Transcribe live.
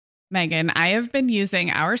Megan, I have been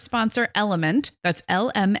using our sponsor Element, that's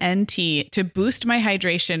LMNT, to boost my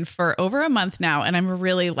hydration for over a month now, and I'm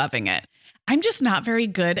really loving it. I'm just not very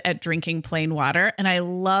good at drinking plain water, and I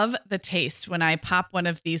love the taste when I pop one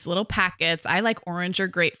of these little packets. I like orange or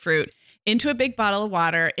grapefruit into a big bottle of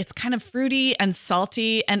water. It's kind of fruity and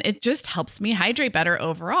salty, and it just helps me hydrate better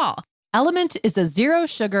overall. Element is a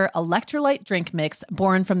zero-sugar electrolyte drink mix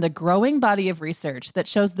born from the growing body of research that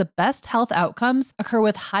shows the best health outcomes occur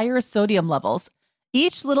with higher sodium levels.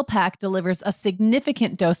 Each little pack delivers a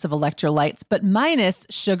significant dose of electrolytes, but minus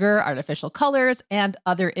sugar, artificial colors, and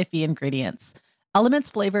other iffy ingredients. Element's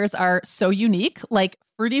flavors are so unique, like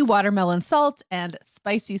fruity watermelon salt and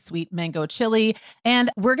spicy sweet mango chili. And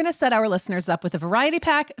we're going to set our listeners up with a variety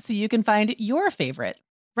pack so you can find your favorite.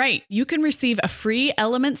 Right. You can receive a free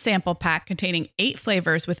Element sample pack containing 8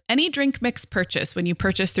 flavors with any drink mix purchase when you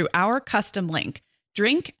purchase through our custom link,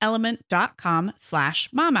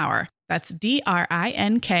 drinkelement.com/momhour. That's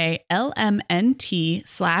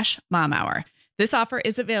DRINKLMNT/momhour. This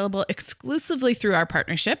is available exclusively through our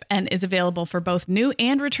partnership and is available for both new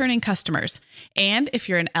and returning customers. And if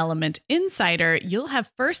you're an Element insider, you'll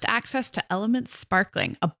have first access to Element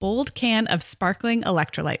Sparkling, a bold can of sparkling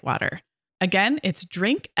electrolyte water. Again, it's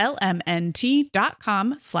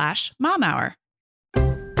drinklmnt.com/momhour.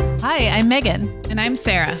 Hi, I'm Megan. And I'm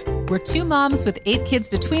Sarah. We're 2 moms with 8 kids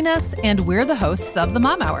between us, and we're the hosts of the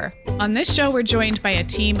Mom Hour. On this show, we're joined by a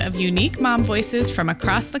team of unique mom voices from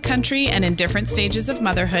across the country and in different stages of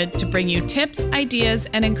motherhood to bring you tips, ideas,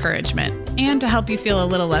 and encouragement, and to help you feel a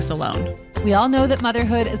little less alone. We all know that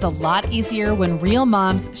motherhood is a lot easier when real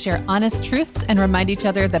moms share honest truths and remind each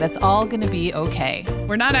other that it's all going to be okay.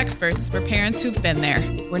 We're not experts. We're parents who've been there.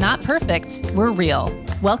 We're not perfect. We're real.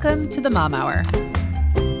 Welcome to the Mom Hour.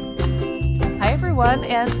 Hi, everyone,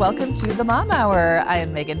 and welcome to the Mom Hour. I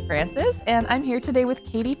am Megan Francis, and I'm here today with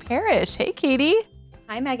Catie Parrish. Hey, Catie.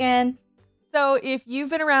 Hi, Megan. So if you've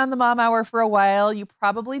been around the Mom Hour for a while, you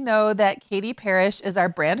probably know that Catie Parrish is our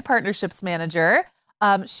brand partnerships manager.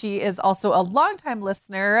 She is also a longtime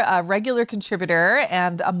listener, a regular contributor,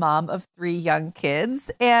 and a mom of 3 young kids.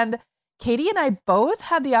 And Catie and I both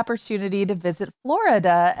had the opportunity to visit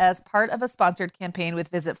Florida as part of a sponsored campaign with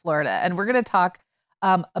Visit Florida. And we're going to talk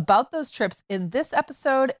about those trips in this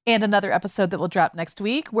episode and another episode that will drop next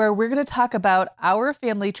week, where we're going to talk about our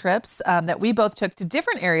family trips that we both took to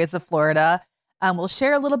different areas of Florida. We'll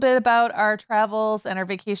share a little bit about our travels and our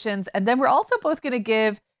vacations. And then we're also both going to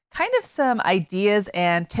give kind of some ideas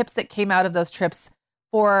and tips that came out of those trips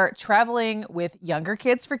for traveling with younger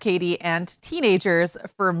kids for Catie and teenagers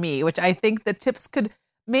for me, which I think the tips could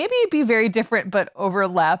maybe be very different, but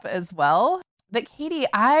overlap as well. But Catie,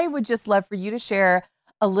 I would just love for you to share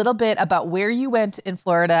a little bit about where you went in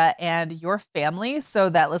Florida and your family so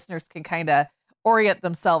that listeners can kind of orient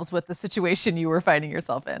themselves with the situation you were finding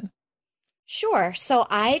yourself in. Sure. So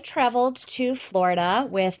I traveled to Florida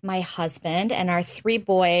with my husband and our 3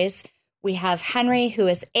 boys. We have Henry, who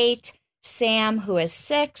is 8, Sam, who is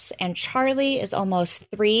 6, and Charlie is almost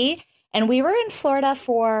 3. And we were in Florida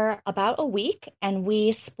for about a week, and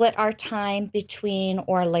we split our time between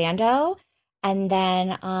Orlando and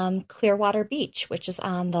then Clearwater Beach, which is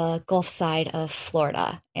on the Gulf side of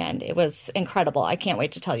Florida. And it was incredible. I can't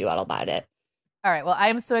wait to tell you all about it. All right. Well,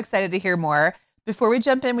 I'm so excited to hear more. Before we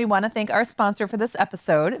jump in, we want to thank our sponsor for this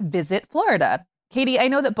episode, Visit Florida. Catie, I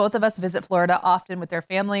know that both of us visit Florida often with their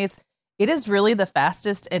families. It is really the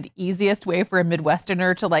fastest and easiest way for a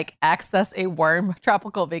Midwesterner to access a warm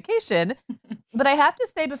tropical vacation. But I have to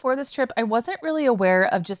say, before this trip, I wasn't really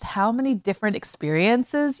aware of just how many different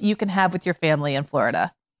experiences you can have with your family in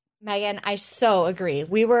Florida. Megan, I so agree.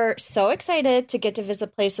 We were so excited to get to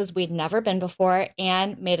visit places we'd never been before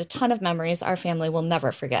and made a ton of memories our family will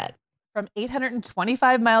never forget. From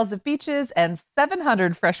 825 miles of beaches and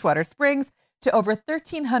 700 freshwater springs to over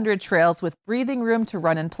 1,300 trails with breathing room to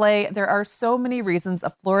run and play, there are so many reasons a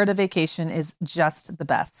Florida vacation is just the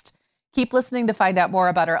best. Keep listening to find out more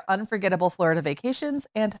about our unforgettable Florida vacations,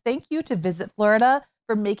 and thank you to Visit Florida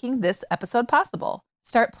for making this episode possible.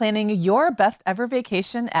 Start planning your best ever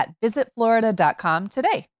vacation at visitflorida.com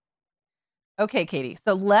today. Okay, Catie,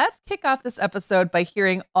 so let's kick off this episode by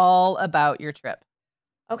hearing all about your trip.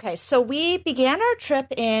 Okay, so we began our trip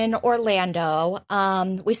in Orlando.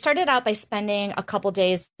 We started out by spending a couple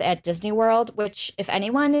days at Disney World, which if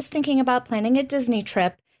anyone is thinking about planning a Disney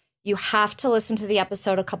trip, you have to listen to the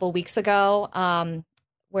episode a couple weeks ago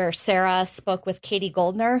where Sarah spoke with Katie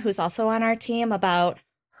Goldner, who's also on our team, about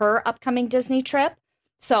her upcoming Disney trip.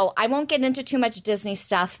 So I won't get into too much Disney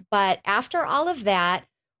stuff, but after all of that,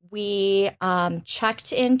 we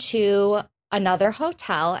checked into another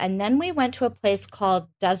hotel, and then we went to a place called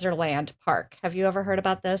Desertland Park. Have you ever heard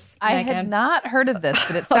about this, I Megan? had not heard of this,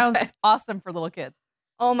 but it sounds Okay. awesome for little kids.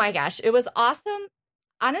 Oh my gosh, it was awesome.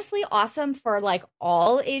 Honestly, awesome for like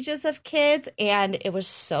all ages of kids, and it was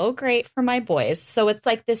so great for my boys. So it's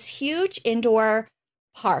like this huge indoor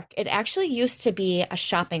park. It actually used to be a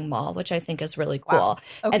shopping mall, which I think is really cool. Wow.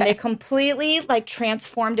 Okay. And they completely like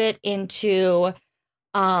transformed it into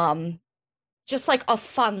just like a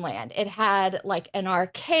fun land. It had like an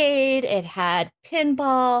arcade, it had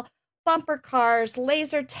pinball, bumper cars,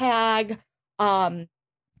 laser tag,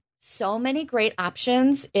 so many great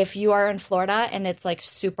options if you are in Florida and it's like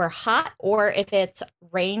super hot, or if it's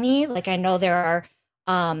rainy. Like I know there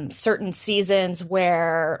are certain seasons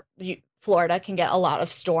where Florida can get a lot of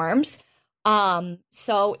storms.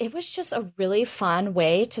 So it was just a really fun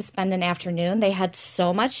way to spend an afternoon. They had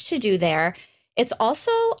so much to do there. It's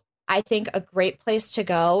also, I think, a great place to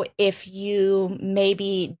go if you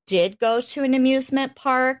maybe did go to an amusement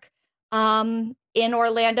park in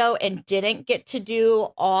Orlando and didn't get to do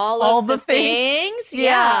all of the things.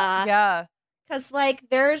 Yeah. Because like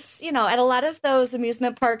there's, at a lot of those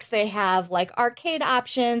amusement parks, they have like arcade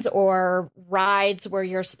options or rides where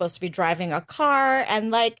you're supposed to be driving a car,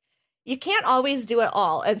 and like you can't always do it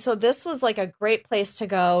all. And so this was like a great place to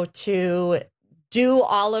go to do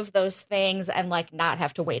all of those things and like not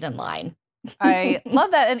have to wait in line. I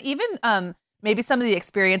love that. And even maybe some of the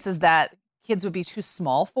experiences that kids would be too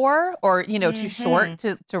small for, or, too short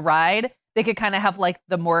to ride, they could kind of have like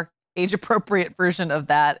the more age appropriate version of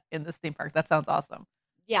that in this theme park. That sounds awesome.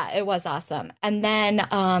 Yeah, it was awesome. And then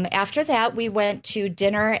after that, we went to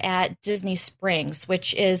dinner at Disney Springs,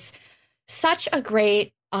 which is such a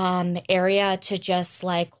great area to just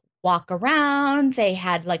like walk around. They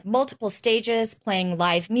had like multiple stages playing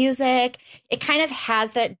live music. It kind of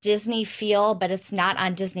has that Disney feel, but it's not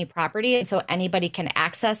on Disney property. And so anybody can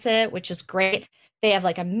access it, which is great. They have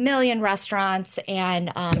like a million restaurants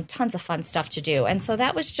and tons of fun stuff to do. And so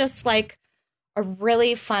that was just like a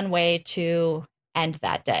really fun way to end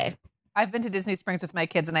that day. I've been to Disney Springs with my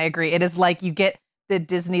kids, and I agree. It is like you get the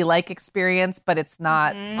Disney-like experience, but it's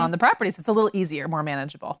not on the properties. It's a little easier, more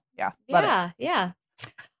manageable. Yeah. Love it. Yeah.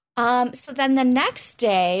 So then the next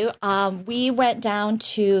day, we went down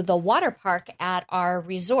to the water park at our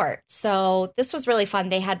resort. So this was really fun.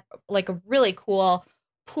 They had like a really cool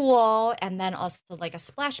pool, and then also like a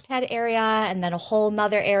splash pad area, and then a whole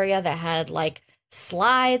nother area that had like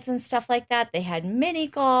slides and stuff like that. They had mini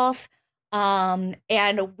golf.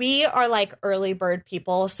 And we are like early bird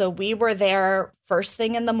people. So we were there first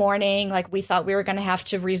thing in the morning. Like we thought we were going to have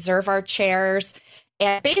to reserve our chairs.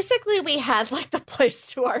 And basically we had like the place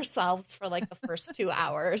to ourselves for like the first 2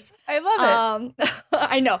 hours. I love it.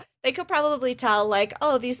 I know. They could probably tell like,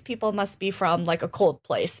 oh, these people must be from like a cold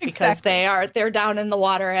place because they're down in the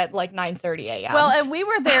water at like 9:30 a.m. Well, and we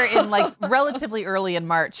were there in like relatively early in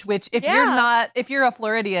March, which if you're a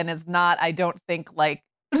Floridian is not, I don't think like,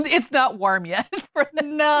 it's not warm yet for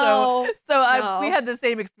them. No. So we had the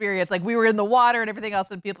same experience. Like we were in the water and everything else,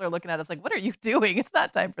 and people are looking at us like, what are you doing? It's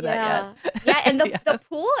not time for that yet. Yeah. And the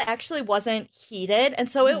pool actually wasn't heated. And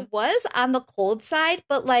so it was on the cold side,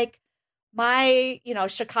 but like my,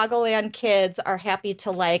 Chicagoland kids are happy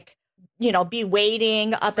to like, be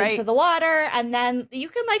wading up into the water, and then you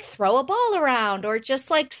can like throw a ball around or just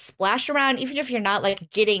like splash around, even if you're not like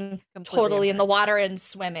getting totally in the water and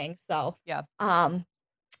swimming. So,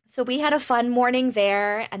 So we had a fun morning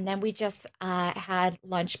there, and then we just had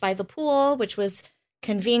lunch by the pool, which was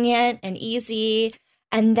convenient and easy.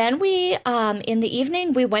 And then we, in the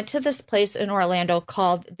evening, we went to this place in Orlando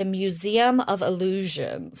called the Museum of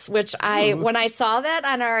Illusions, which when I saw that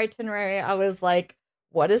on our itinerary, I was like,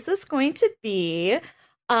 what is this going to be?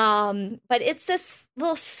 But it's this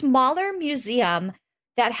little smaller museum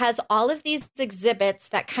that has all of these exhibits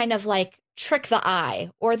that kind of like trick the eye,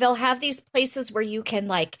 or they'll have these places where you can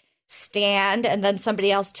like stand and then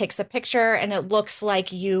somebody else takes a picture and it looks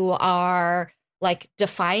like you are like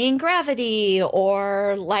defying gravity,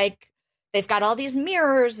 or like they've got all these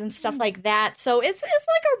mirrors and stuff like that. So it's like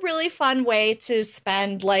a really fun way to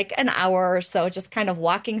spend like an hour or so just kind of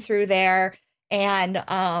walking through there. And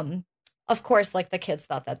of course, like the kids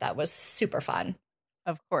thought that was super fun.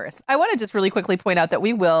 Of course. I want to just really quickly point out that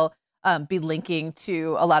we will be linking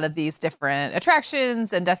to a lot of these different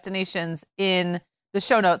attractions and destinations in the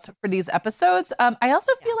show notes for these episodes. I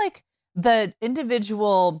also feel like the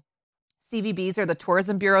individual CVBs or the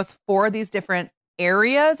tourism bureaus for these different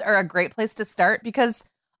areas are a great place to start, because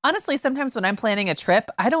honestly, sometimes when I'm planning a trip,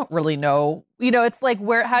 I don't really know, it's like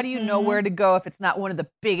how do you know where to go if it's not one of the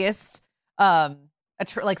biggest, like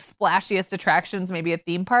splashiest attractions, maybe a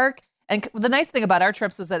theme park. And the nice thing about our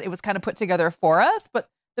trips was that it was kind of put together for us, but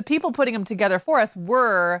the people putting them together for us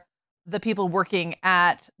were the people working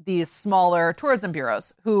at these smaller tourism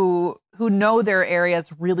bureaus who know their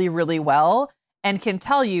areas really, really well and can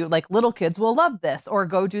tell you, like, little kids will love this or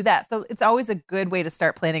go do that. So it's always a good way to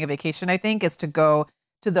start planning a vacation, I think, is to go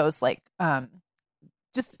to those, like,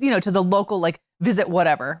 just, to the local, like, visit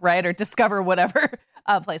whatever, right? Or discover whatever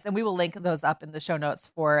place. And we will link those up in the show notes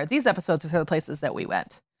for these episodes for the places that we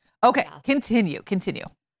went. Okay, yeah. Continue.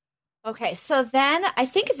 Okay, so then I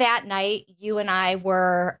think that night you and I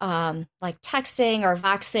were like texting or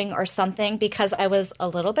voxing or something because I was a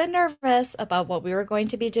little bit nervous about what we were going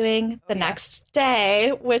to be doing the next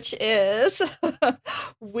day, which is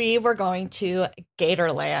we were going to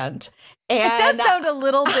Gatorland. And it does sound a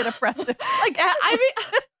little bit oppressive. Like, I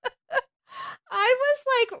mean, I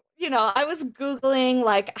was like, I was Googling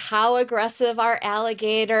like how aggressive are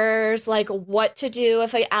alligators, like what to do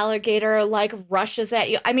if an alligator like rushes at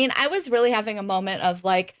you. I mean, I was really having a moment of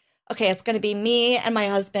like, okay, it's going to be me and my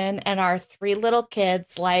husband and our 3 little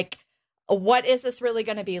kids. Like, what is this really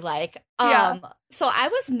going to be like? So I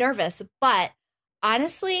was nervous, but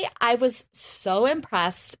honestly, I was so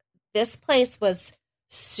impressed. This place was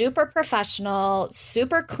super professional,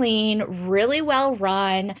 super clean, really well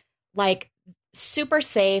run, like super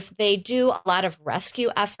safe. They do a lot of rescue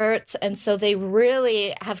efforts. And so they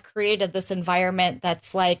really have created this environment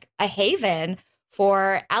that's like a haven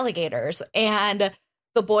for alligators. And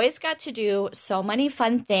the boys got to do so many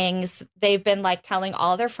fun things. They've been like telling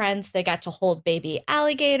all their friends they got to hold baby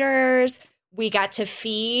alligators. We got to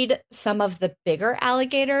feed some of the bigger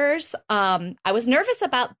alligators. I was nervous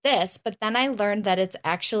about this, but then I learned that it's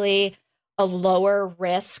actually a lower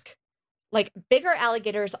risk. Like, bigger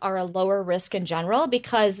alligators are a lower risk in general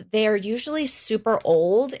because they're usually super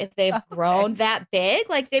old if they've grown that big.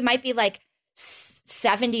 Like, they might be like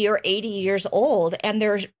 70 or 80 years old and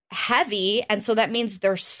they're heavy. And so that means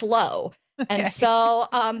they're slow. Okay. And so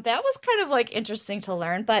that was kind of like interesting to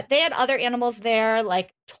learn. But they had other animals there,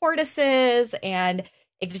 like tortoises and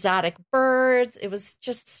exotic birds. It was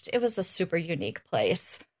a super unique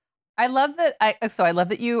place. I love that. I love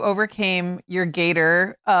that you overcame your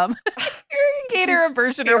gator, your gator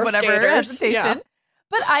aversion or whatever hesitation. Yeah.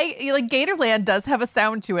 But like Gatorland does have a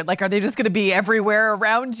sound to it. Like, are they just going to be everywhere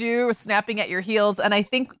around you, snapping at your heels? And I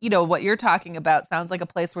think, what you're talking about sounds like a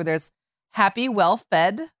place where there's happy,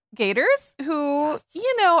 well-fed gators who,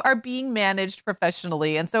 are being managed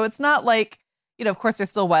professionally. And so it's not like, of course, they're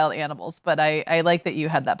still wild animals, but I like that you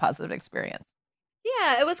had that positive experience.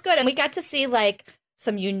 Yeah, it was good. And we got to see like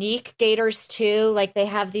some unique gators too. Like they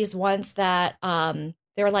have these ones that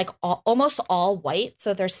they're like almost all white.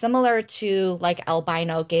 So they're similar to like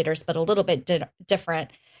albino gators, but a little bit different.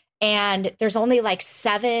 And there's only like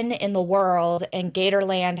 7 in the world, and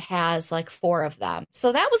Gatorland has like 4 of them.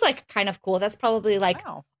 So that was like kind of cool. That's probably like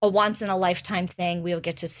a once in a lifetime thing. We'll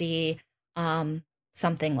get to see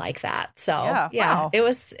something like that. So yeah, it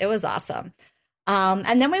was awesome.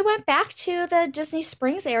 And then we went back to the Disney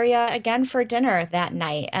Springs area again for dinner that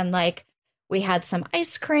night. And like, we had some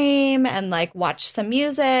ice cream and like watched some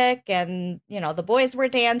music, and, the boys were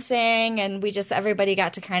dancing, and everybody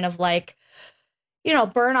got to kind of like,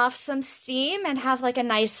 burn off some steam and have like a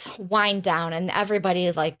nice wind down, and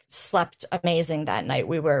everybody like slept amazing that night.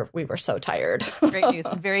 We were so tired. Great news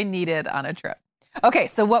and very needed on a trip. Okay.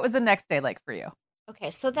 So what was the next day like for you?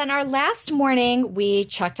 Okay, so then our last morning, we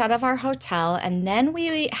checked out of our hotel, and then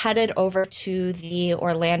we headed over to the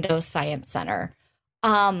Orlando Science Center.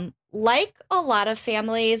 Like a lot of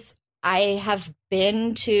families, I have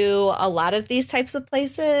been to a lot of these types of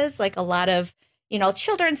places, like a lot of,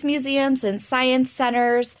 children's museums and science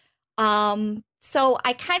centers. So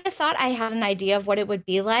I kind of thought I had an idea of what it would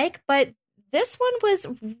be like, but this one was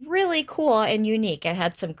really cool and unique. It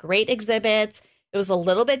had some great exhibits. It was a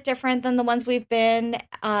little bit different than the ones we've been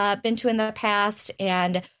to in the past.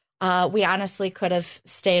 And we honestly could have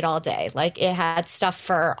stayed all day. Like, it had stuff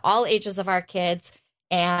for all ages of our kids.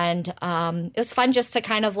 And it was fun just to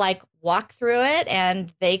kind of like walk through it,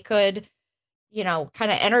 and they could,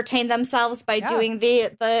 kind of entertain themselves by doing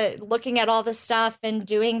the looking at all the stuff and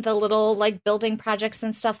doing the little like building projects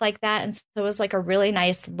and stuff like that. And so it was like a really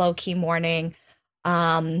nice low key morning.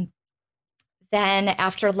 Then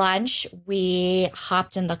after lunch, we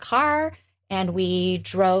hopped in the car and we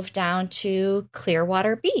drove down to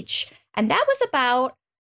Clearwater Beach. And that was about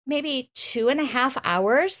maybe 2.5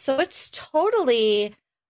 hours. So it's totally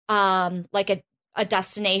like a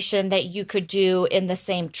destination that you could do in the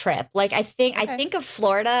same trip. Like, I think of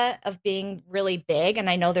Florida of being really big, and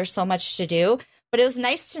I know there's so much to do, but it was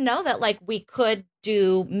nice to know that like we could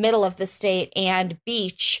do middle of the state and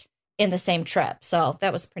beach in the same trip. So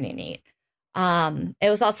that was pretty neat. It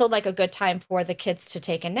was also like a good time for the kids to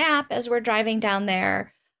take a nap as we're driving down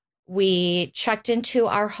there. We checked into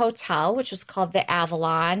our hotel, which was called the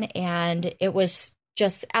Avalon, and it was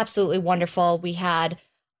just absolutely wonderful. We had,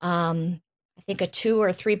 I think, a 2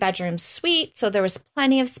 or 3 bedroom suite. So there was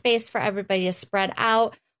plenty of space for everybody to spread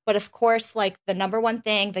out. But of course, like the number one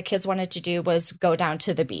thing the kids wanted to do was go down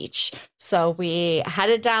to the beach. So we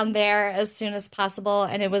headed down there as soon as possible.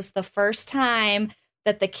 And it was the first time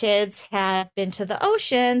that the kids had been to the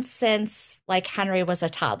ocean since like Henry was a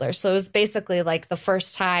toddler. So it was basically like the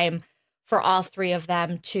first time for all 3 of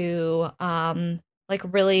them to like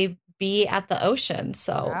really be at the ocean.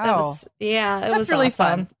 So Wow. it was, yeah, it was really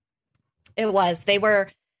awesome. fun. It was. They were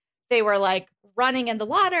like running in the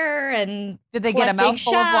water and did they get a collecting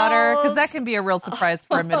mouthful of water? Because that shells. can be a real surprise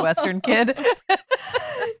for a Midwestern kid.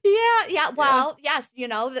 Yeah. Well, yes,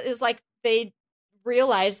 it was like they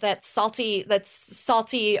realized that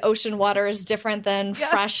salty ocean water is different than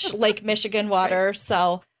fresh Lake Michigan water. Right.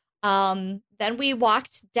 So then we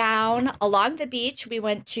walked down along the beach. We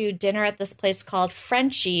went to dinner at this place called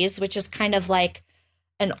Frenchie's, which is kind of like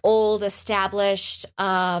an old established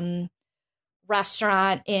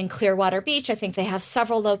restaurant in Clearwater Beach. I think they have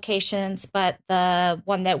several locations, but the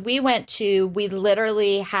one that we went to, we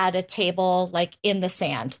literally had a table like in the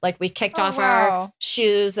sand. Like we kicked off our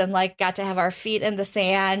shoes and like got to have our feet in the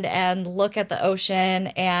sand and look at the ocean,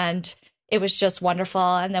 and it was just wonderful.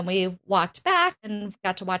 And then we walked back and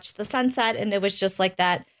got to watch the sunset, and it was just like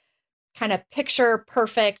that kind of picture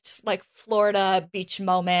perfect like Florida beach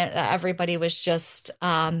moment. Everybody was just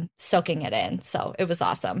soaking it in. So it was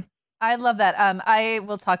awesome. I love that. I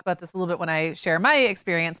will talk about this a little bit when I share my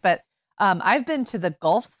experience, but I've been to the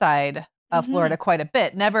Gulf side of Florida quite a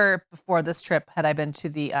bit. Never before this trip had I been to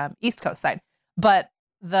the East Coast side, but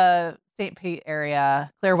the St. Pete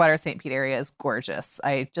area, Clearwater, St. Pete area is gorgeous.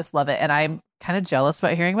 I just love it. And I'm kind of jealous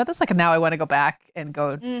about hearing about this. Like now I want to go back and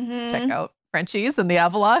go check out Frenchie's and the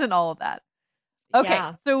Avalon and all of that. Okay.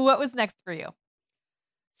 Yeah. So what was next for you?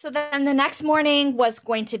 So then the next morning was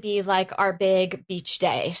going to be like our big beach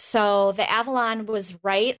day. So the Avalon was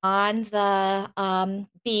right on the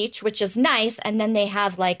beach, which is nice. And then they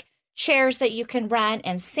have like chairs that you can rent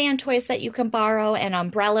and sand toys that you can borrow and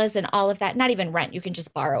umbrellas and all of that. Not even rent, you can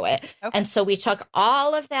just borrow it. Okay. And so we took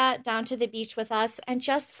all of that down to the beach with us and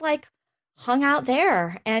just like hung out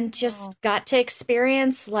there and just got to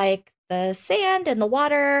experience like the sand and the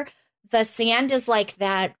water. The sand is like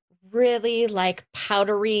that really like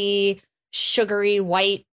powdery, sugary,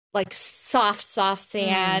 white, like soft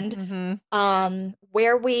sand.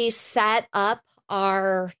 Where we set up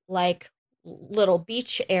our like little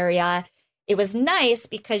beach area, it was nice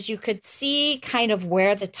because you could see kind of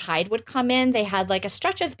where the tide would come in. They had like a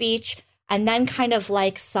stretch of beach and then kind of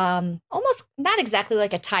like some almost not exactly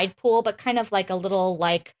like a tide pool, but kind of like a little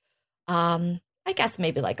like I guess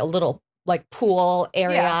maybe like a little like pool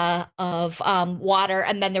area of water,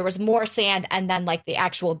 and then there was more sand and then like the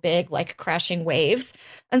actual big like crashing waves.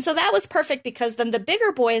 And so that was perfect because then the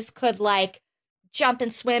bigger boys could like jump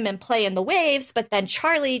and swim and play in the waves, but then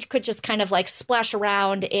Charlie could just kind of like splash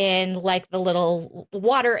around in like the little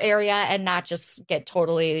water area and not just get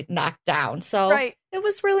totally knocked down. So it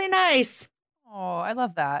was really nice. Oh, I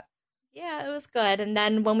love that. Yeah, it was good. And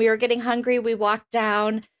then when we were getting hungry, we walked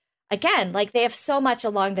down. Again, like they have so much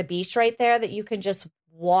along the beach right there that you can just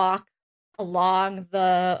walk along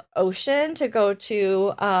the ocean to go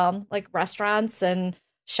to like restaurants and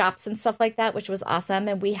shops and stuff like that, which was awesome.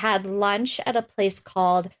 And we had lunch at a place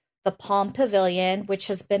called the Palm Pavilion, which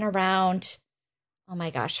has been around, oh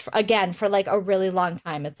my gosh, for like a really long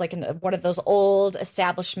time. It's like one of those old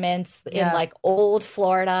establishments in like old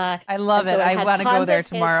Florida. I love it. I want to go there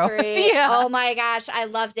tomorrow. Oh my gosh, I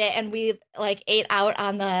loved it. And we like ate out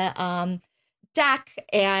on the deck.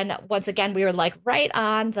 And once again, we were like right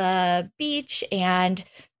on the beach, and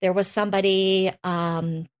there was somebody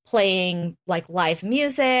playing like live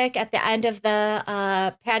music at the end of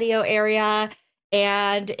the patio area.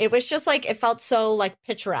 And it was just like, it felt so like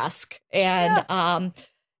picturesque. And,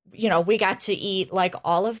 we got to eat like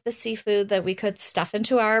all of the seafood that we could stuff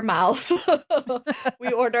into our mouth. We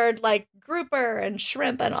ordered like grouper and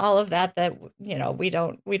shrimp and all of that, we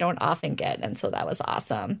don't often get. And so that was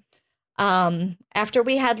awesome. After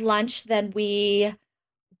we had lunch, then we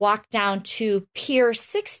walked down to Pier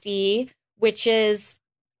 60, which is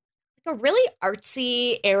a really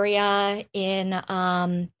artsy area in,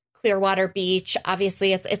 Clearwater Beach.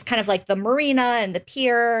 Obviously it's kind of like the marina and the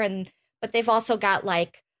pier, but they've also got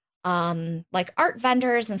like art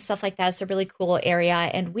vendors and stuff like that. It's a really cool area.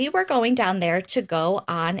 And we were going down there to go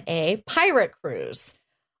on a pirate cruise.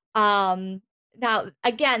 Now,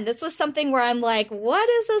 again, this was something where I'm like, what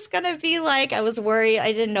is this going to be like? I was worried.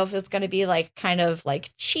 I didn't know if it was going to be like kind of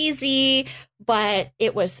like cheesy, but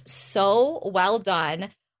it was so well done.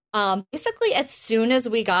 Basically, as soon as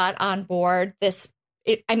we got on board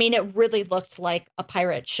it really looked like a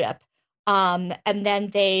pirate ship. And then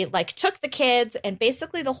they like took the kids, and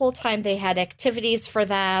basically the whole time they had activities for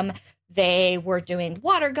them. They were doing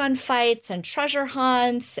water gun fights and treasure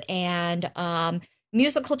hunts and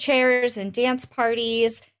musical chairs and dance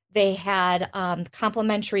parties. They had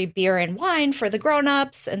complimentary beer and wine for the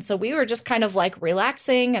grown-ups. And so we were just kind of like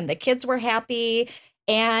relaxing, and the kids were happy.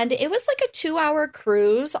 And it was like a 2-hour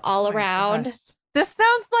cruise all around. Gosh. This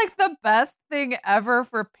sounds like the best thing ever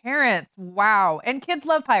for parents. Wow. And kids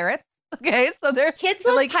love pirates. Okay. So kids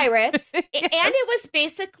love like pirates. Yes. And it was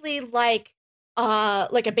basically like a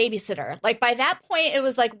babysitter. Like by that point, it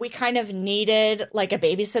was like we kind of needed like a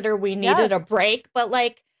babysitter. We needed a break, but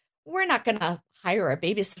like we're not gonna hire a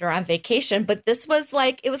babysitter on vacation. But this was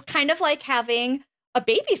like, it was kind of like having a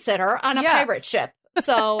babysitter on a pirate ship.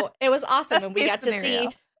 So it was awesome. And we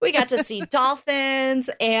got to see dolphins.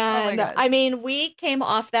 And I mean, we came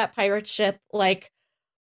off that pirate ship like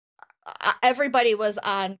everybody was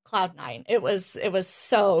on cloud nine. It was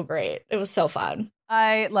so great. It was so fun.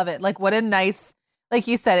 I love it. Like what a nice, like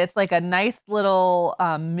you said, it's like a nice little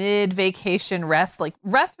mid-vacation rest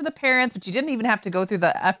for the parents, but you didn't even have to go through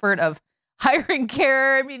the effort of hiring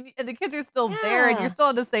care. I mean, and the kids are still there and you're still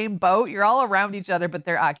on the same boat. You're all around each other, but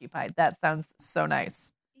they're occupied. That sounds so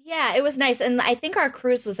nice. Yeah, it was nice. And I think our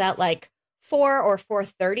cruise was at like 4 or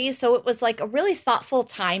 4:30. So it was like a really thoughtful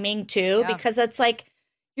timing too, because it's like,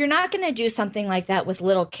 you're not going to do something like that with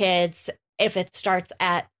little kids if it starts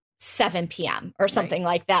at 7 p.m. or something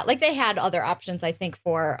like that. Like they had other options, I think,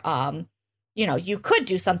 for, you could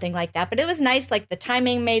do something like that. But it was nice. Like the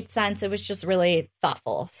timing made sense. It was just really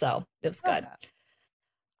thoughtful. So it was good.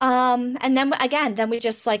 And then we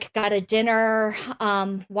just like got a dinner,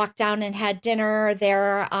 walked down and had dinner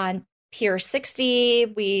there on Pier 60.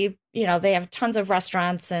 They have tons of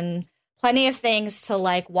restaurants and plenty of things to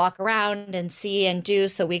like walk around and see and do.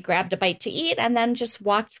 So we grabbed a bite to eat and then just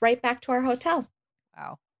walked right back to our hotel.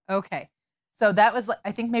 Wow. Okay. So that was,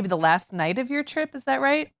 I think, maybe the last night of your trip. Is that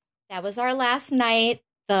right? That was our last night,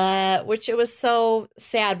 which it was so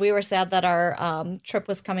sad. We were sad that our trip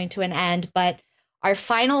was coming to an end. But our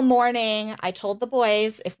final morning, I told the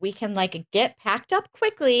boys, if we can like get packed up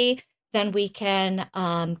quickly, then we can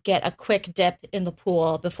get a quick dip in the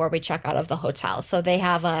pool before we check out of the hotel. So they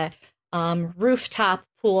have a rooftop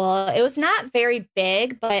pool. It was not very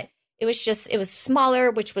big, but it was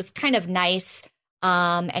smaller, which was kind of nice,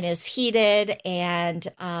 and is heated. And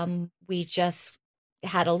we just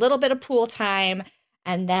had a little bit of pool time.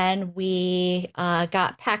 And then we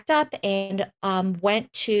got packed up and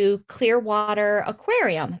went to Clearwater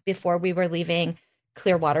Aquarium before we were leaving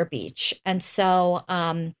Clearwater Beach. And so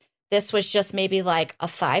this was just maybe like a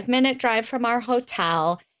 5-minute drive from our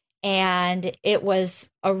hotel. And it was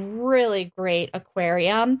a really great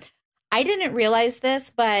aquarium. I didn't realize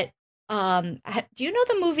this, but do you know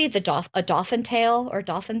the movie A Dolphin Tale or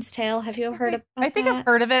Dolphin's Tale? Have you heard of that? I think I've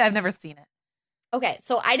heard of it. I've never seen it. Okay,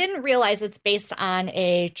 so I didn't realize it's based on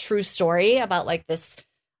a true story about like this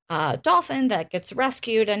dolphin that gets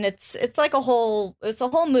rescued, and it's a whole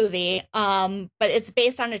movie, but it's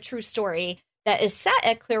based on a true story that is set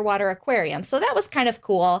at Clearwater Aquarium. So that was kind of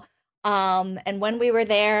cool. And when we were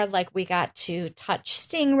there, like we got to touch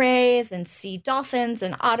stingrays and see dolphins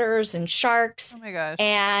and otters and sharks. Oh my gosh.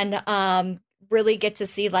 And really get to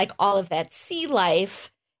see like all of that sea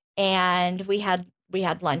life. And we had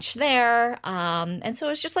lunch there. And so it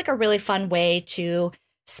was just like a really fun way to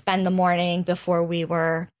spend the morning before we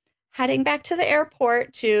were heading back to the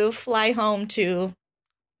airport to fly home to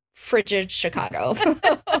frigid Chicago.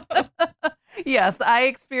 Yes, I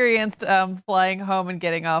experienced flying home and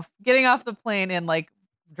getting off the plane and like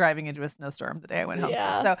driving into a snowstorm the day I went home.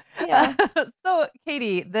 Yeah. So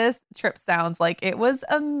Catie, this trip sounds like it was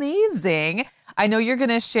amazing. I know you're going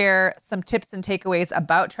to share some tips and takeaways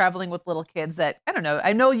about traveling with little kids that, I don't know,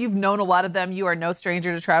 I know you've known a lot of them. You are no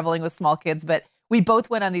stranger to traveling with small kids, but we both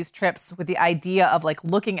went on these trips with the idea of like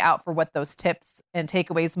looking out for what those tips and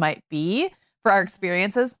takeaways might be for our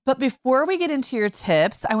experiences. But before we get into your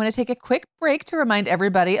tips, I want to take a quick break to remind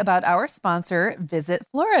everybody about our sponsor, Visit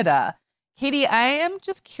Florida. Catie, I am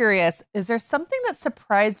just curious, is there something that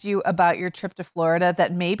surprised you about your trip to Florida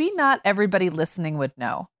that maybe not everybody listening would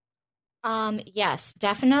know? Yes,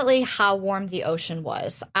 definitely how warm the ocean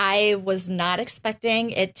was. I was not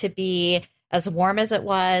expecting it to be as warm as it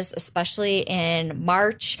was, especially in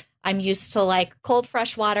March. I'm used to like cold,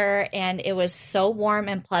 fresh water, and it was so warm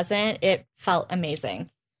and pleasant. It felt amazing.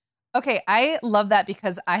 Okay, I love that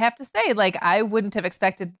because I have to say, like, I wouldn't have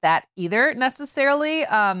expected that either necessarily.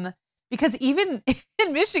 Because even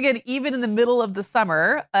in Michigan, even in the middle of the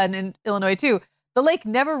summer, and in Illinois too, the lake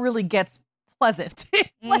never really gets pleasant.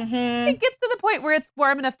 It gets to the point where it's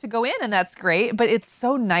warm enough to go in, and that's great. But it's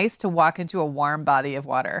so nice to walk into a warm body of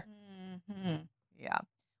water. Yeah.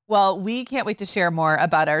 Well, we can't wait to share more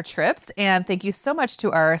about our trips. And thank you so much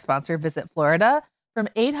to our sponsor, Visit Florida. From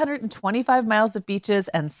 825 miles of beaches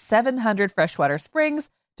and 700 freshwater springs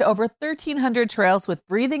to over 1,300 trails with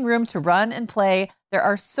breathing room to run and play, there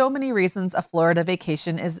are so many reasons a Florida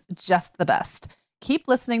vacation is just the best. Keep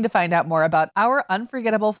listening to find out more about our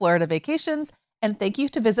unforgettable Florida vacations. And thank you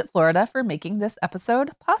to Visit Florida for making this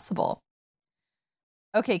episode possible.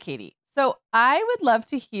 Okay, Catie. So I would love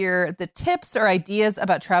to hear the tips or ideas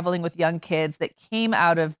about traveling with young kids that came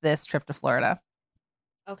out of this trip to Florida.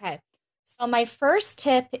 Okay. So my first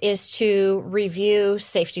tip is to review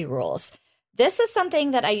safety rules. This is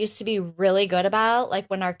something that I used to be really good about. Like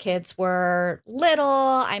when our kids were little,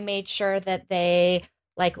 I made sure that they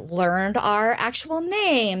like learned our actual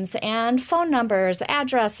names and phone numbers,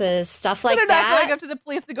 addresses, stuff like that. They're not going up to the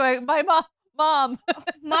police and going, my mom.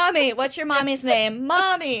 Mommy, what's your mommy's name?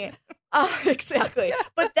 Mommy. Exactly. Yeah.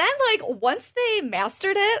 But then like once they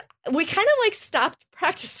mastered it, we kind of like stopped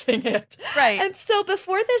practicing it. Right. And so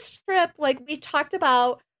before this trip, like we talked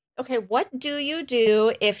about, okay, what do you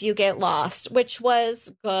do if you get lost? Which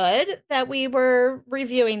was good that we were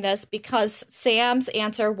reviewing this because Sam's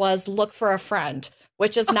answer was look for a friend,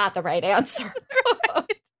 which is not the right answer. Right.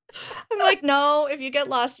 I'm like, no, if you get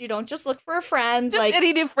lost, you don't just look for a friend. Just like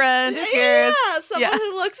any new friend. Who cares? Yeah, someone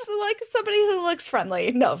who looks like somebody who looks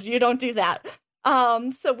friendly. No, you don't do that.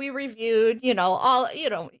 So we reviewed,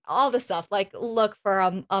 all the stuff, like look for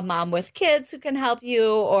a mom with kids who can help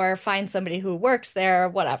you or find somebody who works there,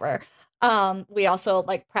 whatever. We also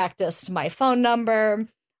like practiced my phone number.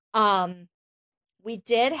 We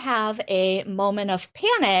did have a moment of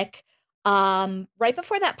panic. Right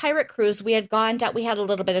before that pirate cruise, we had a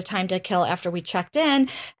little bit of time to kill after we checked in.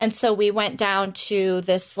 And so we went down to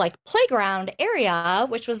this like playground area,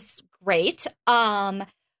 which was great.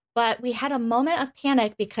 But we had a moment of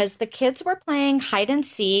panic because the kids were playing hide and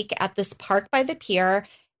seek at this park by the pier.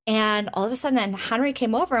 And all of a sudden Henry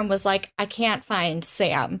came over and was like, I can't find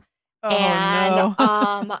Sam. No.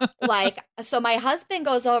 So my husband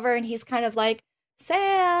goes over and he's kind of like,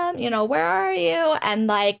 Sam, where are you? And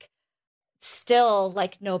like, still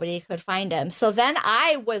like nobody could find him. So then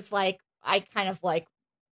I was like, I kind of like,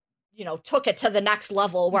 took it to the next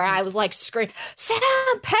level where I was like screaming, Sam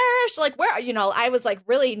Parrish, like where, I was like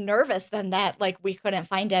really nervous then that like we couldn't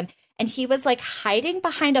find him. And he was like hiding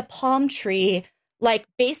behind a palm tree, like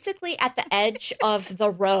basically at the edge of the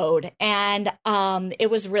road. And it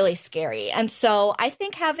was really scary. And so I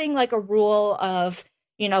think having like a rule of,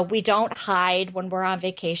 we don't hide when we're on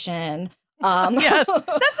vacation. Yes,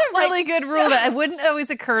 that's a really good rule that it wouldn't always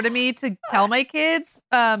occur to me to tell my kids.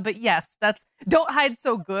 But yes, don't hide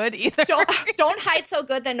so good either. Don't hide so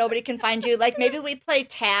good that nobody can find you. Like maybe we play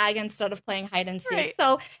tag instead of playing hide and seek. Right.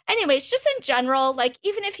 So anyways, just in general, like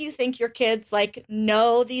even if you think your kids like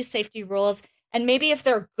know these safety rules and maybe if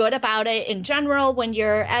they're good about it in general, when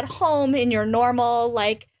you're at home in your normal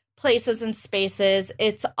like places and spaces,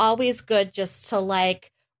 it's always good just to like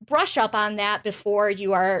brush up on that before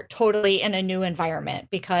you are totally in a new environment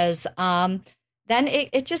because then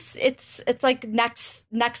it's like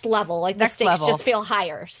next level, like the stakes just feel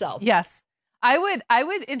higher. So yes, I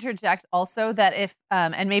would interject also that if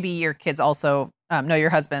and maybe your kids also know your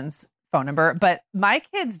husband's phone number, but my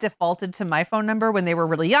kids defaulted to my phone number when they were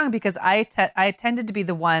really young because I tended to be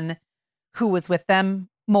the one who was with them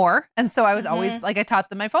more, and so I was always like I taught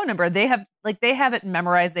them my phone number. They have it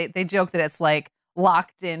memorized. They joke that it's like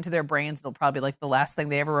locked into their brains. It'll probably be like the last thing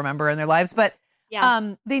they ever remember in their lives. But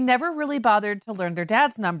they never really bothered to learn their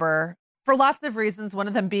dad's number for lots of reasons. One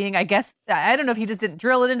of them being, I guess, I don't know if he just didn't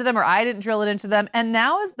drill it into them or I didn't drill it into them. And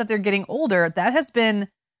now as that they're getting older, that has been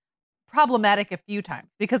problematic a few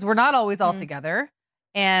times because we're not always all together.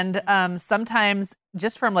 And sometimes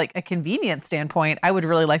just from like a convenience standpoint, I would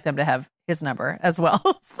really like them to have his number as well.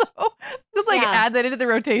 So just like add that into the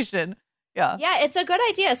rotation. Yeah. Yeah, it's a good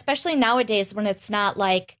idea, especially nowadays when it's not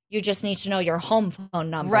like you just need to know your home phone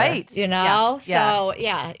number. Right. Yeah. So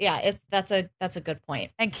that's a good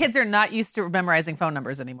point. And kids are not used to memorizing phone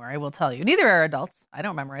numbers anymore, I will tell you. Neither are adults. I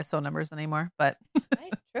don't memorize phone numbers anymore, but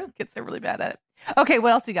right, true. Kids are really bad at it. Okay,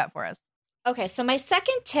 what else you got for us? Okay, so my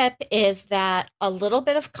second tip is that a little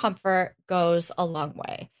bit of comfort goes a long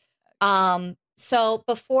way. So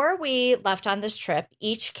before we left on this trip,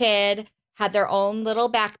 each kid had their own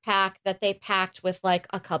little backpack that they packed with like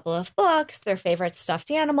a couple of books, their favorite stuffed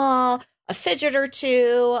animal, a fidget or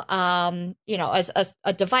two,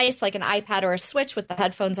 a device like an iPad or a Switch with the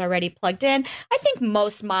headphones already plugged in. I think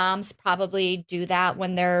most moms probably do that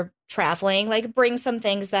when they're traveling, like bring some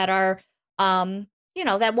things that are,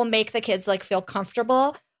 that will make the kids like feel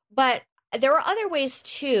comfortable. But there were other ways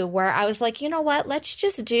too, where I was like, you know what, let's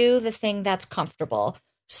just do the thing that's comfortable.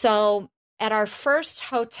 So at our first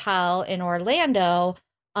hotel in Orlando,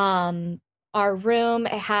 our room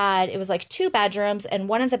it was like 2 bedrooms, and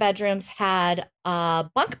one of the bedrooms had a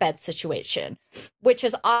bunk bed situation, which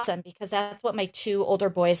is awesome because that's what my 2 older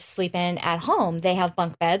boys sleep in at home. They have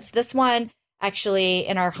bunk beds. This one actually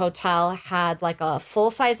in our hotel had like a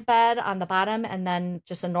full-size bed on the bottom and then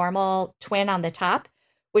just a normal twin on the top,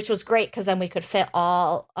 which was great because then we could fit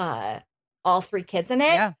all 3 kids in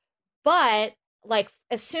it. Yeah. But like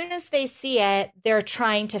as soon as they see it, they're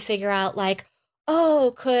trying to figure out like,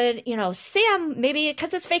 oh, could, Sam, maybe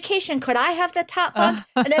because it's vacation, could I have the top bunk?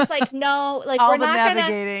 And it's like, no, like All we're the not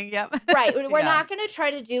navigating. gonna, Yep. right. We're Yeah. not going to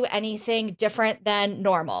try to do anything different than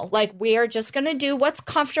normal. Like we are just going to do what's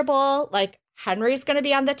comfortable. Like Henry's going to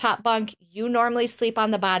be on the top bunk. You normally sleep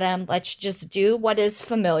on the bottom. Let's just do what is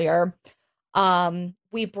familiar.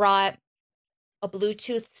 We brought a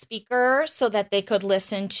Bluetooth speaker so that they could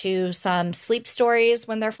listen to some sleep stories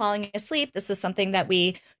when they're falling asleep. This is something that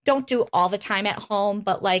we don't do all the time at home,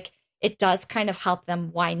 but like it does kind of help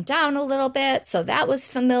them wind down a little bit. So that was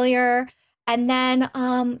familiar. And then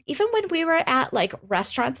even when we were at like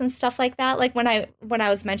restaurants and stuff like that, like when I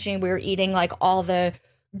was mentioning we were eating like all the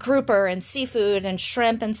grouper and seafood and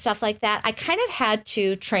shrimp and stuff like that, I kind of had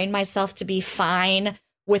to train myself to be fine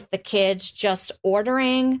with the kids just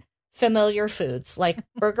ordering familiar foods like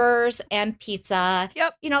burgers and pizza.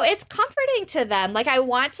 Yep. It's comforting to them. Like I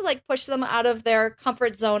want to like push them out of their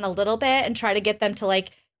comfort zone a little bit and try to get them to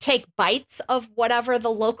like take bites of whatever the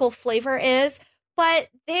local flavor is. But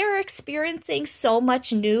they're experiencing so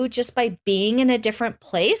much new just by being in a different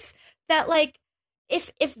place that like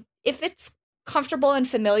if it's comfortable and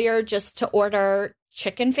familiar just to order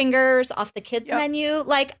chicken fingers off the kids menu,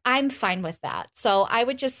 like I'm fine with that. So I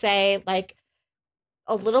would just say like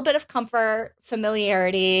a little bit of comfort,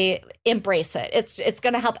 familiarity, embrace it. It's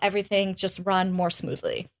going to help everything just run more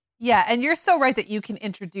smoothly. Yeah. And you're so right that you can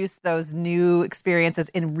introduce those new experiences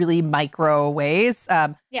in really micro ways.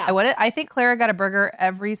 I think Clara got a burger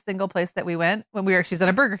every single place that we went she's on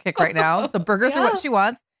a burger kick right now. So burgers are what she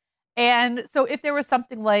wants. And so if there was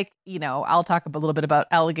something like, I'll talk a little bit about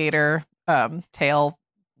alligator tail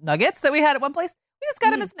nuggets that we had at one place. We just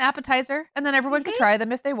got them as an appetizer, and then everyone could try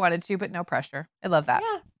them if they wanted to, but no pressure. I love that.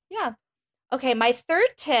 Yeah. Okay, my third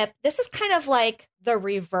tip, this is kind of like the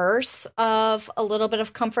reverse of a little bit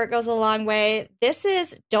of comfort goes a long way. This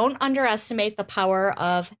is don't underestimate the power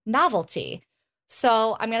of novelty.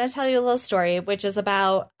 So I'm going to tell you a little story, which is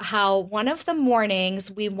about how one of the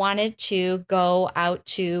mornings we wanted to go out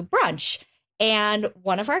to brunch. And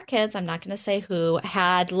one of our kids, I'm not going to say who,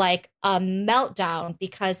 had like a meltdown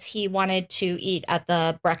because he wanted to eat at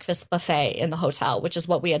the breakfast buffet in the hotel, which is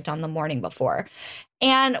what we had done the morning before.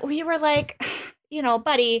 And we were like,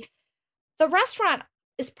 buddy, the restaurant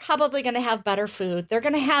is probably going to have better food. They're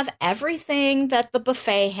going to have everything that the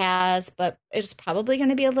buffet has, but it's probably going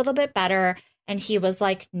to be a little bit better. And he was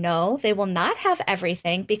like, no, they will not have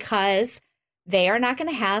everything because they are not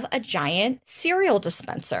going to have a giant cereal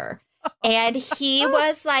dispenser. And he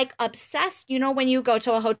was like obsessed. When you go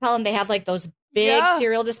to a hotel and they have like those big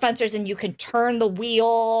cereal dispensers and you can turn the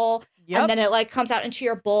wheel and then it like comes out into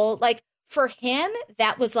your bowl. Like for him,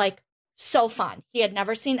 that was like so fun. He had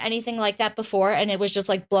never seen anything like that before. And it was just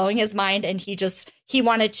like blowing his mind. And he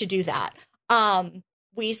wanted to do that.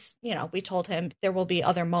 We told him there will be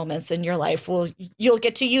other moments in your life. You'll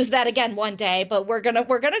get to use that again one day, but we're going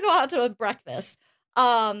to go out to a breakfast.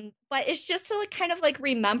 But it's just to like, kind of like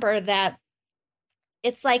remember that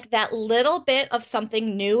it's like that little bit of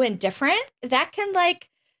something new and different that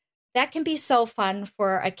can be so fun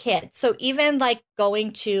for a kid. So even like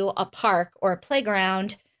going to a park or a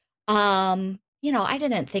playground, I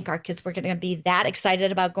didn't think our kids were going to be that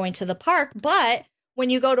excited about going to the park, but when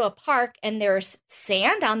you go to a park and there's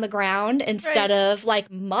sand on the ground instead of like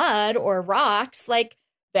mud or rocks, like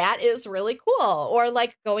that is really cool. Or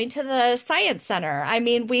like going to the science center. I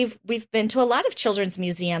mean, we've been to a lot of children's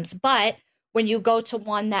museums, but when you go to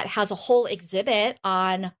one that has a whole exhibit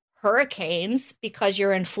on hurricanes because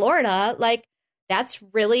you're in Florida, like that's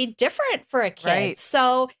really different for a kid. Right.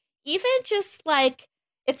 So even just like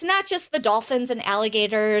it's not just the dolphins and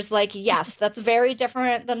alligators. Like, yes, that's very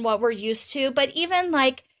different than what we're used to. But even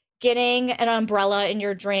like getting an umbrella in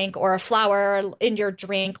your drink or a flower in your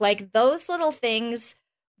drink, like those little things,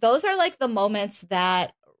 those are like the moments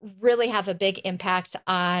that really have a big impact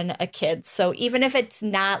on a kid. So even if it's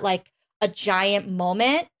not like a giant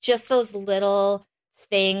moment, just those little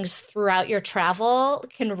things throughout your travel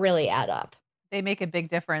can really add up. They make a big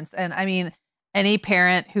difference. And I mean, any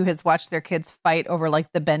parent who has watched their kids fight over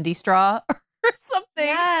like the bendy straw or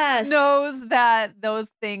something knows that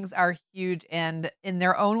those things are huge and in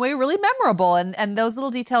their own way really memorable. And those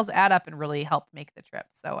little details add up and really help make the trip.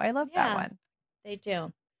 So I love that one. They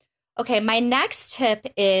do. Okay, my next tip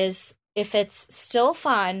is if it's still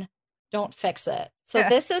fun, don't fix it. So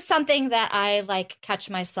this is something that I like catch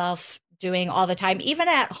myself doing all the time, even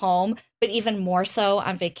at home, but even more so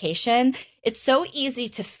on vacation. It's so easy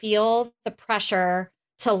to feel the pressure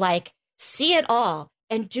to like see it all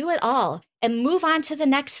and do it all and move on to the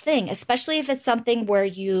next thing, especially if it's something where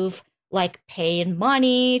you've like paid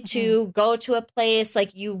money to go to a place,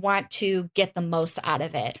 like you want to get the most out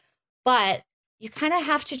of it. But you kind of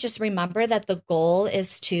have to just remember that the goal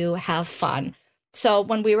is to have fun. So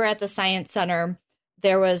when we were at the Science Center,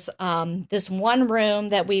 there was this one room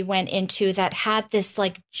that we went into that had this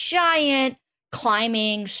like giant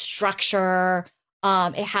climbing structure.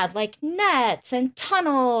 It had like nets and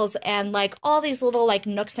tunnels and like all these little like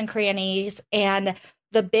nooks and crannies. And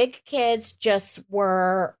the big kids just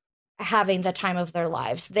were having the time of their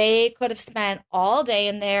lives. They could have spent all day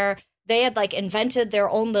in there. They had like invented their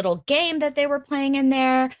own little game that they were playing in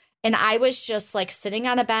there. And I was just like sitting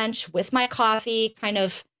on a bench with my coffee, kind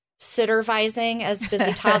of sittervising, as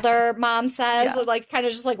busy toddler mom says, or like kind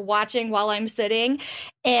of just like watching while I'm sitting.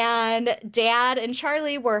 And Dad and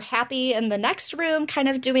Charlie were happy in the next room, kind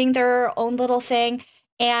of doing their own little thing.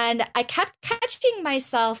 And I kept catching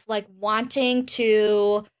myself like wanting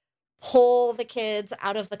to pull the kids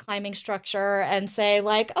out of the climbing structure and say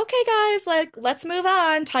like, okay, guys, like, let's move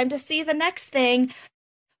on. Time to see the next thing.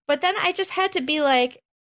 But then I just had to be like,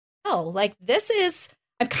 oh, like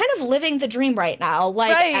I'm kind of living the dream right now.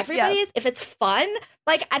 Like everybody, if it's fun,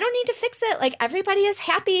 like I don't need to fix it. Like everybody is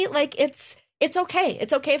happy. Like it's okay.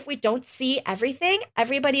 It's okay if we don't see everything.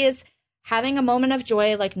 Everybody is having a moment of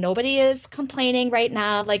joy. Like nobody is complaining right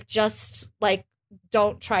now. Like just like,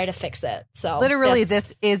 don't try to fix it. So literally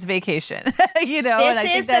this is vacation, you know, this and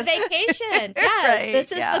I is the vacation. Yes.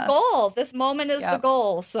 This is the goal. This moment is the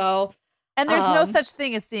goal. So, and there's no such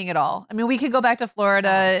thing as seeing it all. I mean, we could go back to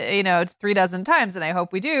Florida, you know, 36 times, and I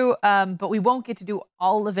hope we do. But we won't get to do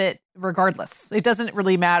all of it regardless. It doesn't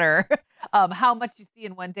really matter how much you see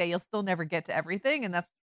in one day. You'll still never get to everything. And that's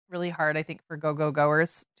really hard, I think, for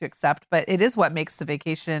goers to accept. But it is what makes the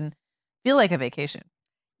vacation feel like a vacation.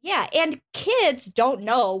 Yeah. And kids don't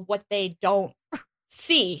know what they don't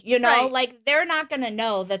see, you know, like they're not going to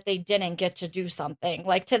know that they didn't get to do something.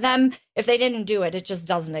 Like to them, if they didn't do it, it just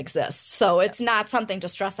doesn't exist. So it's not something to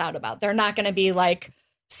stress out about. They're not going to be like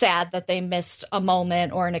sad that they missed a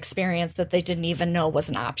moment or an experience that they didn't even know was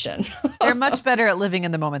an option. They're much better at living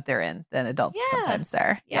in the moment they're in than adults sometimes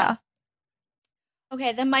are. Yeah.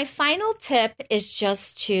 Okay. Then my final tip is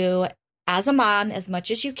just to, as a mom, as much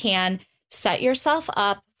as you can, set yourself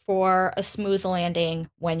up for a smooth landing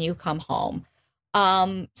when you come home.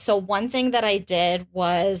 So one thing that I did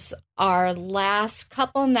was our last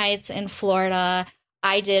couple nights in Florida,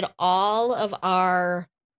 I did all of our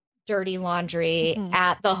dirty laundry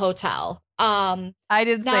at the hotel. I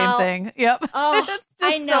did the same thing. Yep. It's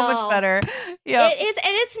just so much better. Yep. It is,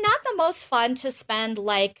 and it's not the most fun to spend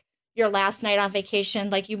like your last night on vacation.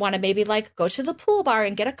 Like you want to maybe like go to the pool bar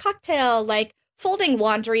and get a cocktail. Like folding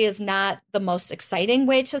laundry is not the most exciting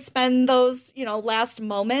way to spend those, you know, last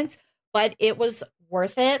moments, but it was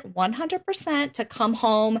worth it 100% to come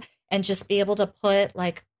home and just be able to put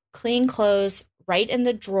like clean clothes right in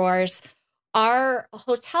the drawers. Our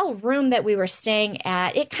hotel room that we were staying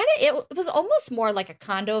at, it was almost more like a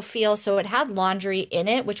condo feel. So it had laundry in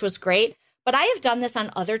it, which was great. But I have done this on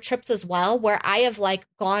other trips as well, where I have like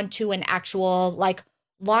gone to an actual like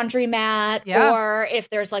laundromat, or if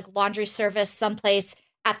there's like laundry service someplace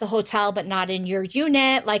at the hotel, but not in your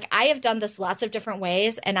unit. Like I have done this lots of different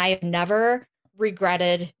ways and I have never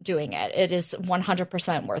regretted doing it. It is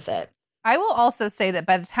 100% worth it. I will also say that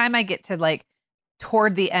by the time I get to like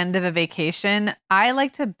toward the end of a vacation, I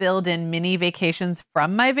like to build in mini vacations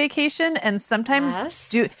from my vacation, and sometimes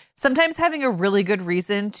sometimes having a really good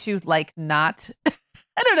reason to like not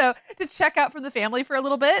I don't know, to check out from the family for a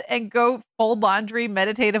little bit and go fold laundry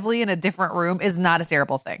meditatively in a different room is not a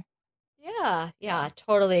terrible thing. Yeah,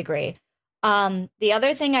 totally agree. The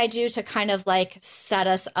other thing I do to kind of like set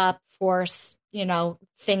us up for,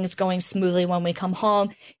 things going smoothly when we come home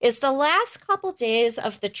is the last couple days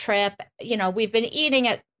of the trip. We've been eating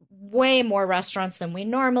at way more restaurants than we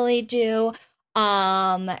normally do.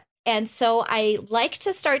 And so I like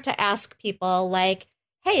to start to ask people like,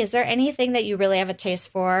 hey, is there anything that you really have a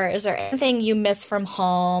taste for? Is there anything you miss from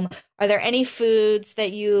home? Are there any foods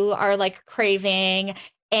that you are like craving?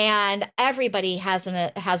 And everybody has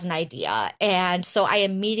an idea. And so I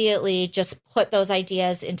immediately just put those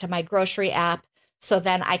ideas into my grocery app. So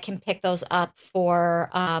then I can pick those up at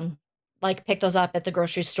the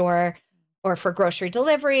grocery store or for grocery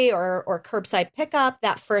delivery or curbside pickup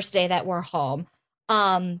that first day that we're home.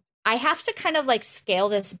 I have to kind of like scale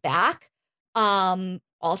this back.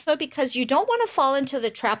 Also because you don't want to fall into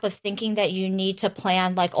the trap of thinking that you need to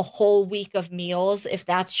plan like a whole week of meals if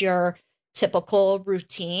that's your typical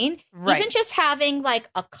routine. Right. Even just having like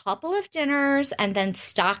a couple of dinners and then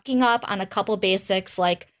stocking up on a couple basics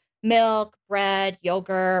like milk, bread,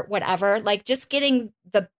 yogurt, whatever, like just getting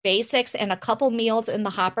the basics and a couple meals in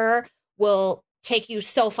the hopper will take you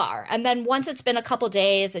so far. And then once it's been a couple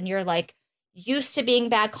days and you're like used to being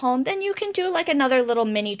back home, then you can do like another little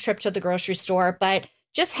mini trip to the grocery store. But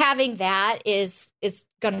just having that is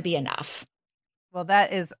going to be enough. Well,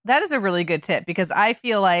 that is a really good tip because I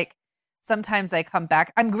feel like sometimes I come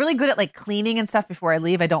back. I'm really good at like cleaning and stuff before I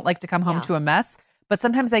leave. I don't like to come home to a mess. But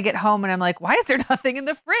sometimes I get home and I'm like, why is there nothing in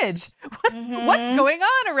the fridge? What's going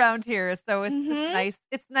on around here? So it's just nice.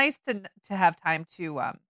 It's nice to have time to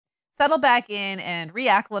settle back in and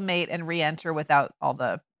reacclimate and re-enter without all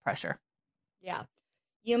the pressure. Yeah.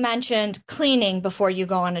 You mentioned cleaning before you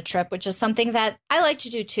go on a trip, which is something that I like to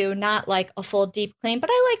do too. Not like a full deep clean,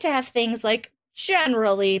 but I like to have things like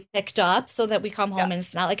generally picked up so that we come home and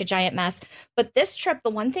it's not like a giant mess. But this trip, the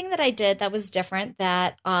one thing that I did that was different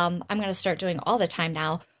that I'm going to start doing all the time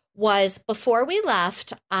now was before we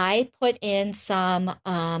left, I put in some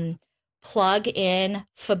plug-in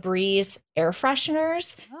Febreze air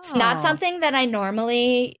fresheners. Oh. It's not something that I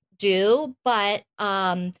normally do, but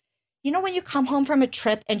when you come home from a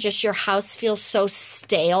trip and just your house feels so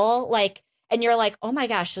stale, and you're like, oh my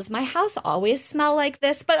gosh, does my house always smell like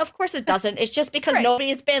this? But of course it doesn't. It's just because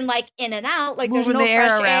nobody's been like in and out. Like moving there's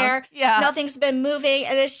no fresh air. Yeah. Nothing's been moving.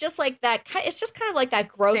 And it's just like that. It's just kind of like that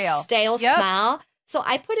gross, stale smell. So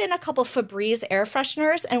I put in a couple Febreze air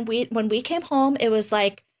fresheners. And when we came home, it was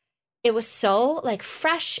so like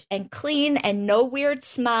fresh and clean and no weird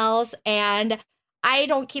smells. And I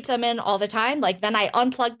don't keep them in all the time. Like then I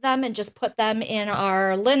unplug them and just put them in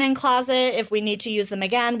our linen closet. If we need to use them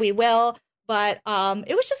again, we will. But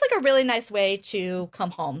it was just like a really nice way to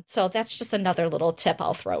come home. So that's just another little tip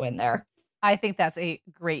I'll throw in there. I think that's a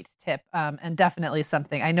great tip and definitely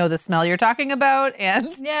something. I know the smell you're talking about. And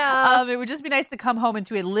it would just be nice to come home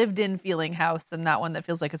into a lived-in feeling house and not one that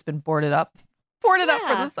feels like it's been boarded up for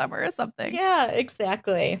the summer or something. Yeah,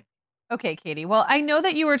 exactly. Okay, Catie. Well, I know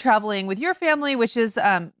that you were traveling with your family, which is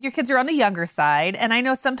your kids are on the younger side. And I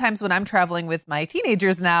know sometimes when I'm traveling with my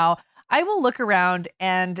teenagers now, I will look around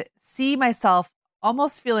and see myself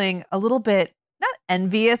almost feeling a little bit, not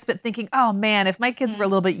envious, but thinking, oh man, if my kids were a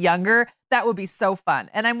little bit younger, that would be so fun.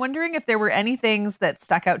 And I'm wondering if there were any things that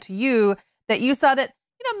stuck out to you that you saw that,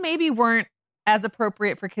 maybe weren't as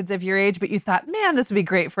appropriate for kids of your age, but you thought, man, this would be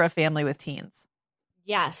great for a family with teens.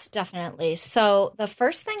 Yes, definitely. So the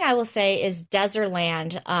first thing I will say is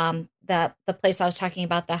Desertland, the place I was talking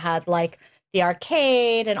about that had like the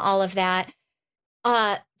arcade and all of that.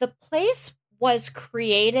 The place was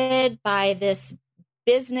created by this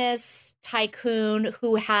business tycoon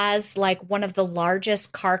who has like one of the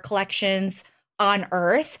largest car collections on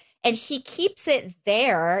earth. And he keeps it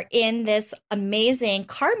there in this amazing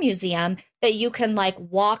car museum that you can like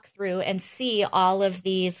walk through and see all of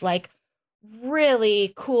these like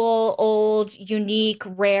really cool, old, unique,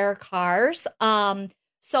 rare cars.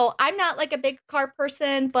 So I'm not like a big car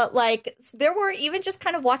person, but like there were even just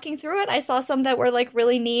kind of walking through it. I saw some that were like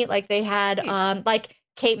really neat. Like they had like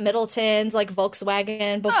Kate Middleton's like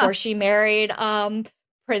Volkswagen before she married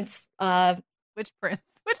Prince. Which prince?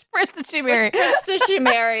 Which prince did she marry? Which prince did she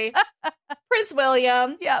marry? Prince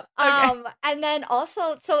William. Yep. Okay. And then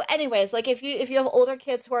also, so anyways, like if you have older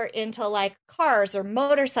kids who are into like cars or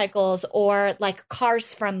motorcycles or like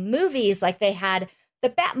cars from movies, like they had the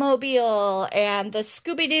Batmobile and the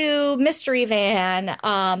Scooby-Doo mystery van.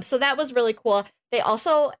 So that was really cool. They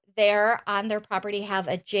also there on their property have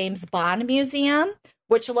a James Bond museum,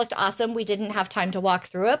 which looked awesome. We didn't have time to walk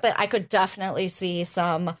through it, but I could definitely see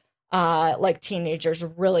some like teenagers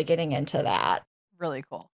really getting into that. Really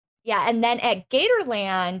cool. Yeah. And then at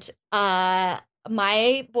Gatorland,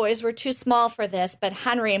 my boys were too small for this, but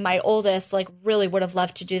Henry, my oldest, like really would have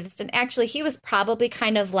loved to do this. And actually he was probably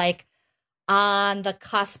kind of like on the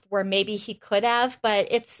cusp where maybe he could have, but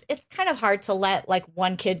it's kind of hard to let like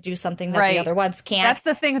one kid do something that the other ones can't. That's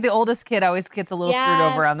the thing. The oldest kid always gets a little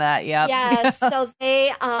screwed over on that. Yep. Yes. So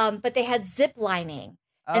they, but they had zip lining.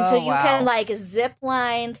 And so you can like zip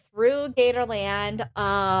line through Gatorland.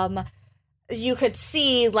 You could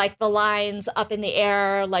see like the lines up in the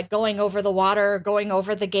air, like going over the water, going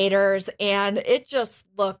over the gators. And it just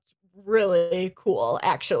looked really cool,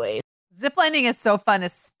 actually. Ziplining is so fun,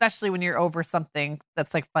 especially when you're over something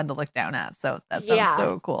that's like fun to look down at. So that sounds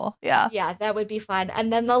so cool. Yeah. Yeah, that would be fun.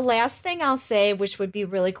 And then the last thing I'll say, which would be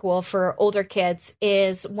really cool for older kids,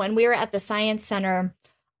 is when we were at the Science Center,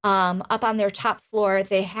 up on their top floor,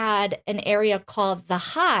 they had an area called the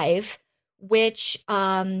Hive, which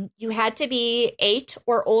you had to be 8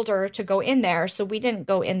 or older to go in there. So we didn't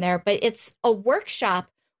go in there, but it's a workshop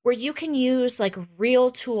where you can use like real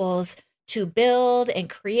tools to build and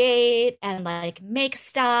create and like make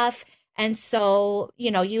stuff. And so, you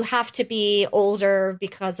know, you have to be older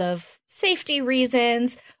because of safety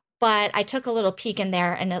reasons. But I took a little peek in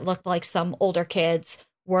there and it looked like some older kids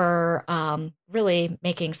were really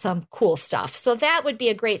making some cool stuff. So that would be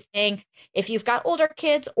a great thing if you've got older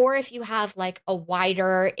kids, or if you have like a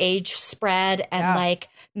wider age spread and like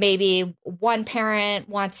maybe one parent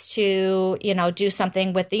wants to, you know, do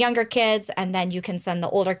something with the younger kids, and then you can send the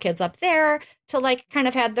older kids up there to like kind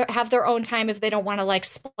of have their own time if they don't want to like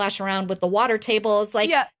splash around with the water tables. Like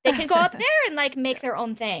they can go up there and like make their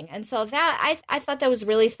own thing. And so that I thought that was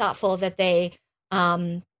really thoughtful that they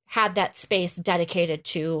had that space dedicated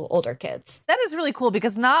to older kids. That is really cool,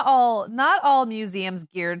 because not all museums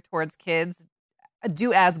geared towards kids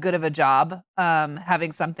do as good of a job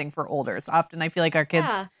having something for olders. Often I feel like our kids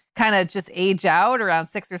kind of just age out around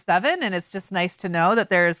 6 or 7, and it's just nice to know that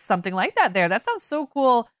there's something like that there. That sounds so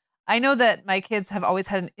cool. I know that my kids have always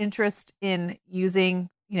had an interest in using,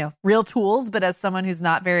 you know, real tools, but as someone who's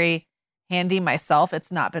not very handy myself, it's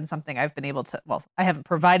not been something I've been able to, well, I haven't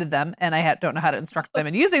provided them, and I don't know how to instruct them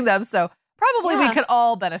in using them. So probably we could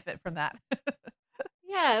all benefit from that.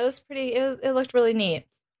 Yeah, it was pretty, it looked really neat.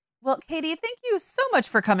 Well, Catie, thank you so much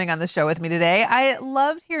for coming on the show with me today. I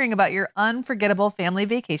loved hearing about your unforgettable family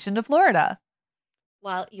vacation to Florida.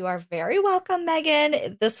 Well, you are very welcome,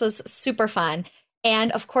 Megan. This was super fun.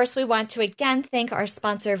 And of course, we want to again thank our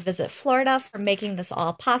sponsor, Visit Florida, for making this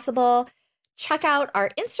all possible. Check out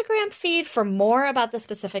our Instagram feed for more about the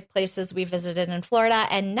specific places we visited in Florida.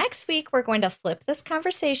 And next week, we're going to flip this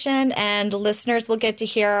conversation and listeners will get to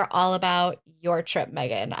hear all about your trip,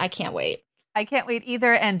 Megan. I can't wait. I can't wait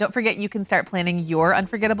either. And don't forget, you can start planning your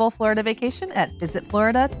unforgettable Florida vacation at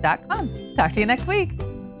visitflorida.com. Talk to you next week.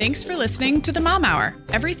 Thanks for listening to The Mom Hour.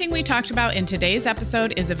 Everything we talked about in today's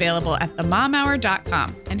episode is available at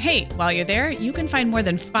themomhour.com. And hey, while you're there, you can find more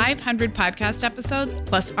than 500 podcast episodes,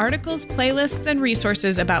 plus articles, playlists, and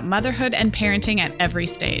resources about motherhood and parenting at every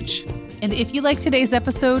stage. And if you like today's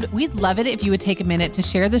episode, we'd love it if you would take a minute to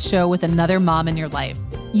share the show with another mom in your life.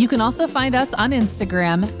 You can also find us on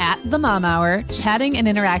Instagram at The Mom Hour, chatting and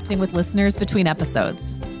interacting with listeners between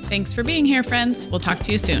episodes. Thanks for being here, friends. We'll talk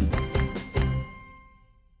to you soon.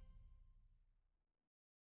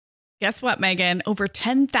 Guess what, Megan? Over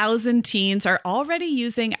 10,000 teens are already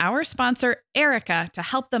using our sponsor, Erica, to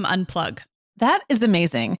help them unplug. That is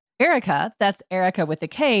amazing. Erica, that's Erica with a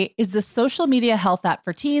K, is the social media health app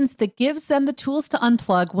for teens that gives them the tools to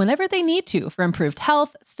unplug whenever they need to for improved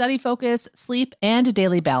health, study focus, sleep, and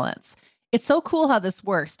daily balance. It's so cool how this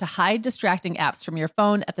works to hide distracting apps from your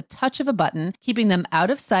phone at the touch of a button, keeping them out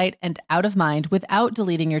of sight and out of mind without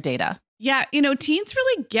deleting your data. Yeah, teens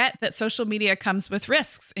really get that social media comes with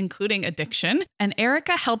risks, including addiction, and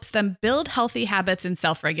Erica helps them build healthy habits and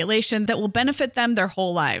self-regulation that will benefit them their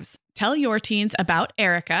whole lives. Tell your teens about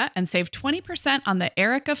Erica and save 20% on the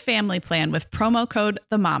Erica family plan with promo code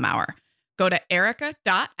TheMomHour. Go to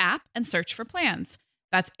erica.app and search for plans.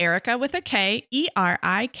 That's Erica with a K,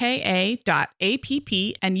 ERIKA.app,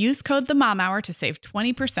 and use code TheMomHour to save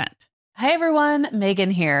 20%. Hi everyone,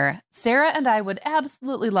 Megan here. Sarah and I would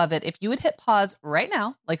absolutely love it if you would hit pause right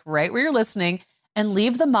now, like right where you're listening, and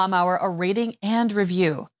leave the Mom Hour a rating and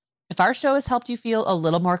review. If our show has helped you feel a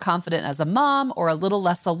little more confident as a mom or a little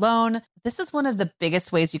less alone, this is one of the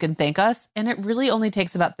biggest ways you can thank us, and it really only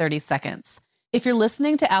takes about 30 seconds. If you're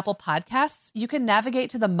listening to Apple Podcasts, you can navigate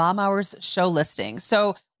to the Mom Hour's show listing.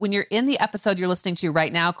 So when you're in the episode you're listening to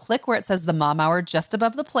right now, click where it says the Mom Hour just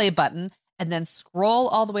above the play button, and then scroll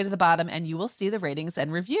all the way to the bottom and you will see the ratings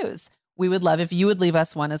and reviews. We would love if you would leave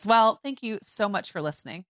us one as well. Thank you so much for listening.